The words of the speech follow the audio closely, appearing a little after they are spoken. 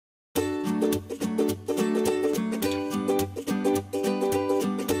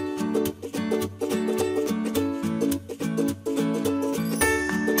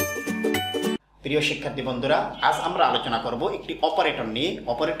প্রিয় শিক্ষার্থী বন্ধুরা, আজ আমরা আলোচনা করব একটি অপারেটর নিয়ে।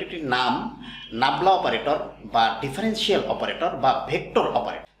 অপারেটরটির নাম নাবলা অপারেটর বা ডিফারেন্সিয়াল অপারেটর বা ভেক্টর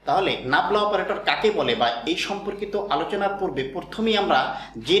অপারেটর। তাহলে নাবলা অপারেটর কাকে বলে বা এই সম্পর্কিত আলোচনার পূর্বে প্রথমেই আমরা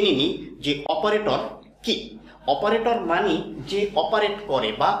জেনে নিই যে অপারেটর কি। অপারেটর মানে যে অপারেট করে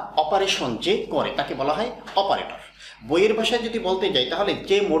বা অপারেশন যে করে তাকে বলা হয় অপারেটর। বইয়ের ভাষায় যদি বলতে যাই তাহলে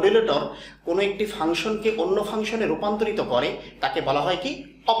যে মডুলেটর কোনো একটি ফাংশনকে অন্য ফাংশনে রূপান্তরিত করে তাকে বলা হয় কি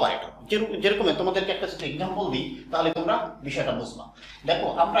অপারেটর। যেরকম তোমাদেরকে একটা এক্সাম্পল দিই তাহলে তোমরা বিষয়টা বুঝবা। দেখো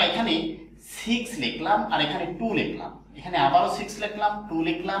আমরা এখানে 6 লিখলাম আর এখানে 2 লিখলাম, এখানে আবারও 6 লিখলাম 2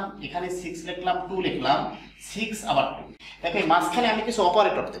 লিখলাম, এখানে 6 লিখলাম 2 লিখলাম, 6 আবার 2। দেখো এই মাঝখানে আমি কিছু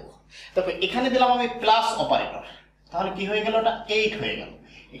অপারেটর দেবো। দেখো এখানে দিলাম আমি প্লাস অপারেটর, তাহলে কি হয়ে গেল, ওটা 8 হয়ে গেল।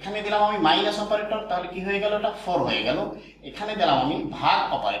 এখানে দিলাম আমি মাইনাস অপারেটর, তাহলে কি হয়ে গেল, ওটা 4 হয়ে গেল। এখানে দিলাম আমি ভাগ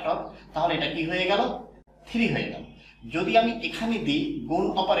অপারেটর, তাহলে এটা কি হয়ে গেল, 3 হয়ে গেল। যদি আমি এখানে দিই গুণ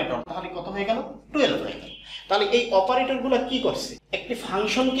অপারেটর তাহলে কত হয়ে গেল, 12 হয়ে গেল। তাহলে এই অপারেটরগুলো কি করছে, একটি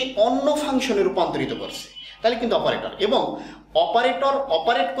ফাংশনকে অন্য ফাংশনে রূপান্তরিত করছে, তাহলে কিন্তু অপারেটর। এবং অপারেটর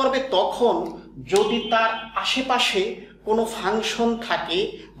অপারেট করবে তখন যদি তার আশেপাশে কোনো ফাংশন থাকে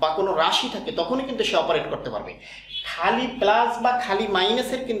বা কোনো রাশি থাকে, তখনই কিন্তু সে অপারেট করতে পারবে। খালি প্লাস বা খালি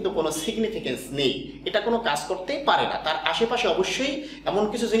মাইনাসের কিন্তু কোনো সিগনিফিকেন্স নেই, এটা কোনো কাজ করতে পারে না। তার আশেপাশে অবশ্যই এমন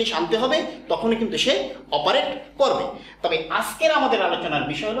কিছু জিনিস আনতে হবে, তখনই কিন্তু সে অপারেট করবে। তবে আজকের আমাদের আলোচনার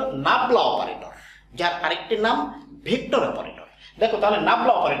বিষয় হলো নাবলা অপারেটর, যার আরেকটি নাম ভেক্টর অপারেটর। দেখো তাহলে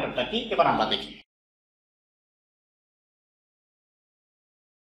নাবলা অপারেটরটা কি এবার আমরা দেখি।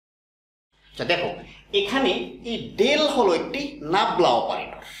 আচ্ছা দেখো এখানে এই ডেল হলো একটি নাবলা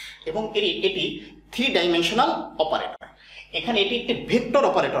অপারেটর এবং এটি 3 ডাইমেনশনাল অপারেটর। এখানে এটি একটি ভেক্টর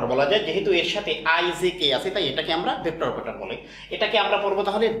অপারেটর বলা যায়, যেহেতু এর সাথে আই জে কে আছে তাই এটাকে আমরা ভেক্টর অপারেটর বলি। এটাকে আমরা পড়বো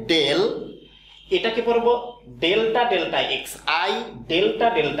তাহলে ডেল, এটাকে পড়বো delta delta x I, delta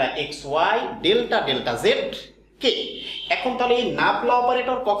delta x Y, delta delta Z কে। এখন তাহলে এই নাবলা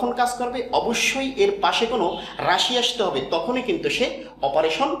অপারেটর কখন কাজ করবে, অবশ্যই এর পাশে কোনো রাশি আসতে হবে, তখনই কিন্তু সে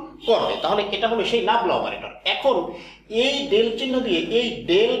অপারেশন করবে। তাহলে এটা হলো সেই নাবলা অপারেটর। এখন এই ডেল চিহ্ন দিয়ে এই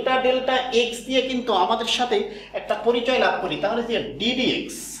ডেল্টা ডেল্টা এক্স দিয়ে কিন্তু আমাদের সাথে একটা পরিচয় লাভ করি, তাহলে যে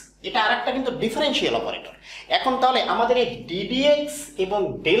ডিডিএক্স, এটা আরেকটা কিন্তু ডিফারেন্সিয়াল অপারেটর। এখন তাহলে আমাদের এই ডিডিএক্স এবং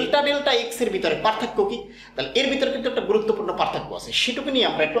ডেল্টা ডেল্টা এক্স এর ভিতরে পার্থক্য কি, তাহলে এর ভিতরে কিন্তু একটা গুরুত্বপূর্ণ পার্থক্য আছে, সেটুকু নিয়ে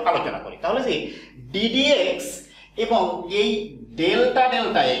আমরা একটু আলোচনা করি। তাহলে যে ডিডিএক্স এবং এই ডেল্টা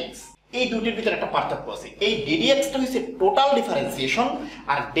ডেল্টা এক্স এই দুটির ভিতরে একটা পার্থক্য আছে। এই ডিডিএক্সটা হচ্ছে টোটাল ডিফারেন্সিয়েশন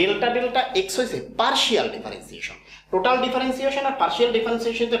আর ডেল্টা ডেল্টা এক্স হচ্ছে পার্শিয়াল ডিফারেন্সিয়েশন। টোটাল ডিফারেন্সিয়েশন আর পার্শিয়াল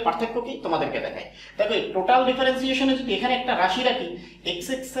ডিফারেন্সিয়েশনের পার্থক্য কি তোমাদেরকে দেখাই। দেখো টোটাল ডিফারেন্সিয়েশনে যদি এখানে একটা রাশি রাখি x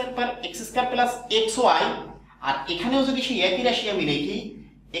square plus x Y, আর এখানেও যদি সেই একই রাশি আমি লিখি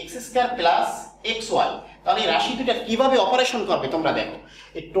x square plus x Y, তাহলে এই রাশি দুটা কিভাবে অপারেশন করবে তোমরা দেখো।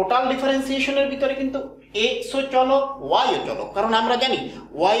 এই টোটাল ডিফারেন্সিয়েশনের ভিতরে কিন্তু এক্স ও চলক ওয়াই ও চলক, কারণ আমরা জানি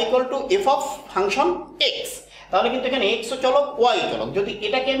Y equal to F of function x, তাহলে কিন্তু এখানে এক্স ও চলক ওয়াই ও চলক। যদি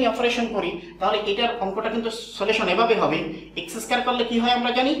এটাকে আমি অপারেশন করি তাহলে এটার অঙ্কটা কিন্তু সলিউশন এভাবে হবে, এক্স স্কয়ার করলে কি হয়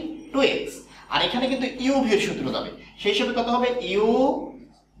আমরা জানি 2x, আর এখানে কিন্তু ইউ ভি এর সূত্র দেবে, সেই হিসেবে কত হবে you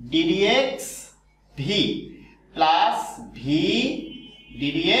ddx V plus V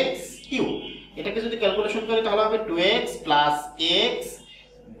ddx you. এটাকে যদি ক্যালকুলেশন করি তাহলে হবে 2x প্লাস এক্স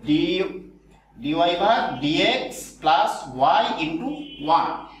dy ভাগ dx প্লাস y ইন্টু 1।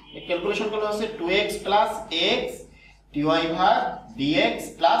 এই ক্যালকুলেশন করলে হচ্ছে 2x প্লাস এক্স dy ভাগ dx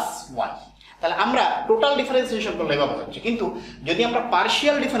প্লাস y। তাহলে আমরা টোটাল ডিফারেন্সিয়েশন করলে এভাবে হচ্ছে, কিন্তু যদি আমরা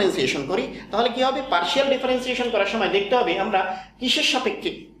পার্শিয়াল ডিফারেন্সিয়েশন করি তাহলে কি হবে, পার্শিয়াল ডিফারেন্সিয়েশন করার সময় দেখতে হবে আমরা কিসের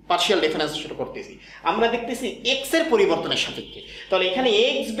সাপেক্ষে পার্শিয়াল ডিফারেন্সিয়েশন করতেছি, আমরা দেখতেছি এক্স এর পরিবর্তনের সাপেক্ষে। তাহলে এখানে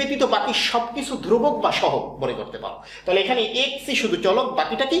এক্স ব্যতীত বাকি সবকিছু ধ্রুবক বা সহগ মনে করতে পারো, তাহলে এখানে এক্সই শুধু চলক,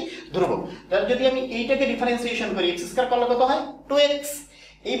 বাকিটা কি ধ্রুবক। তাহলে যদি আমি এইটাকে ডিফারেন্সিয়েশন করি এক্স স্কয়ার করলে কত হয় 2x।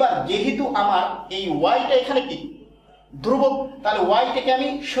 এইবার যেহেতু আমার এই ওয়াইটা এখানে কি ধ্রুবক, তাহলে ওয়াইটাকে আমি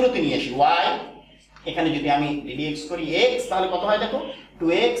শুরুতে নিয়ে আসি, ওয়াই এখানে যদি আমি ডিডিএক্স করি এক্স তাহলে কত হয় দেখো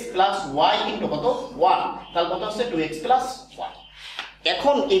 2x প্লাস ওয়াই ইন্টু কত 1, তাহলে কত হচ্ছে 2x প্লাস 1।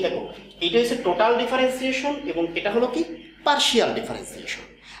 এখন এই দেখো এটা হচ্ছে টোটাল ডিফারেন্সিয়েশন এবং এটা হলো কি পার্শিয়াল ডিফারেন্সিয়েশন।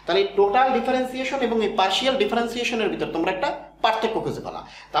 তাহলে টোটাল ডিফারেন্সিয়েশন এবং এই পার্শিয়াল ডিফারেন্সিয়েশনের ভিতর তোমরা একটা পার্থক্য খুঁজে পেলা।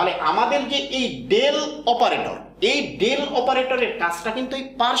 তাহলে আমাদের যে এই ডেল অপারেটর, এই ডেল অপারেটরের কাজটা কিন্তু এই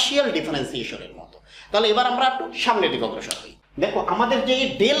পার্শিয়াল ডিফারেন্সিয়েশনের মতো। তাহলে এবার আমরা একটু সামনের দিকে অগ্রসর হই। দেখো আমাদের যে এই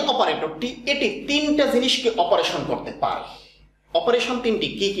ডেল অপারেটরটি এটি 3টা জিনিসকে অপারেশন করতে পারে। অপারেশন 3টি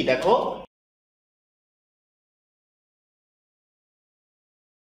কি কি দেখো।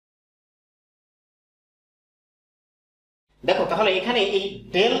 দেখো তাহলে এখানে এই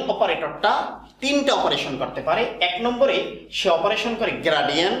ডেল অপারেটরটা 3টা অপারেশন করতে পারে। 1 নম্বরে সে অপারেশন করে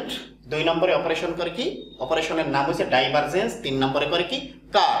গ্রেডিয়েন্ট, 2 নম্বরে অপারেশন করে কি, অপারেশনের নাম হচ্ছে ডাইভারজেন্স, 3 নম্বরে করে কি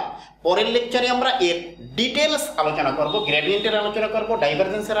কার্ল। পরের লেকচারে আমরা এর ডিটেলস আলোচনা করব, গ্রেডিয়েন্টের আলোচনা করব,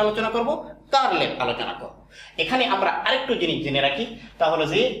 ডাইভারজেন্সের আলোচনা করব, কার্লের আলোচনা করব। এখানে আমরা আরেকটু জিনিস জেনে রাখি, তাহলে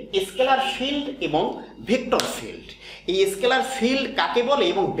যে স্কেলার ফিল্ড এবং ভেক্টর ফিল্ড, এই স্কেলার ফিল্ড কাকে বলে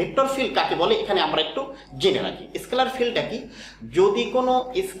এবং ভেক্টর ফিল্ড কাকে বলে এখানে আমরা একটু জেনে রাখি। স্কেলার ফিল্ডটা কি, যদি কোনো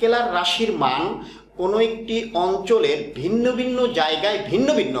স্কেলার রাশির মান কোনো একটি অঞ্চলের ভিন্ন ভিন্ন জায়গায় ভিন্ন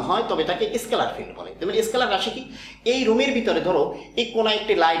ভিন্ন হয় তবে তাকে স্কেলার ফিল্ড বলে। যেমন স্কেলার রাশি কি, এই রুমের ভিতরে ধরো এই কোনায়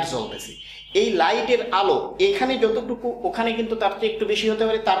একটি লাইট জ্বলতেছে, এই লাইটের আলো এখানে যতটুকু ওখানে কিন্তু তার চেয়ে একটু বেশি হতে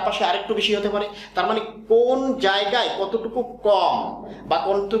পারে, তার পাশে আরেকটু বেশি হতে পারে। তার মানে কোন জায়গায় কতটুকু কম বা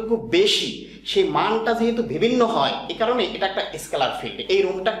কতটুকু বেশি সেই মানটা যেহেতু বিভিন্ন হয়, এই কারণে এটা একটা স্কেলার ফিল্ড, এই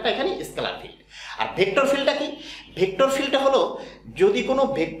রুমটা একটা এখানে স্কেলার ফিল্ড। আর ভেক্টর ফিল্ডটা কি, ভেক্টর ফিল্ডটা হলো যদি কোনো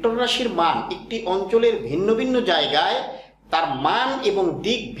ভেক্টর রাশির মান একটি অঞ্চলের ভিন্ন ভিন্ন জায়গায় তার মান এবং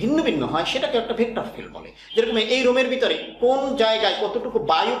দিক ভিন্ন ভিন্ন হয় সেটাকে একটা ভেক্টর ফিল্ড বলে। যেরকম এই রুমের ভিতরে কোন জায়গায় কতটুকু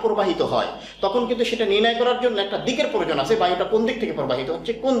বায়ু প্রবাহিত হয় তখন কিন্তু সেটা নির্ণয় করার জন্য একটা দিকের প্রয়োজন আছে, বায়ুটা কোন দিক থেকে প্রবাহিত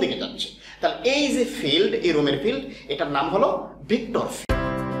হচ্ছে, কোন দিকে যাচ্ছে। তাহলে এই যে ফিল্ড, এই রুমের ফিল্ড, এটার নাম হলো ভেক্টর ফিল্ড।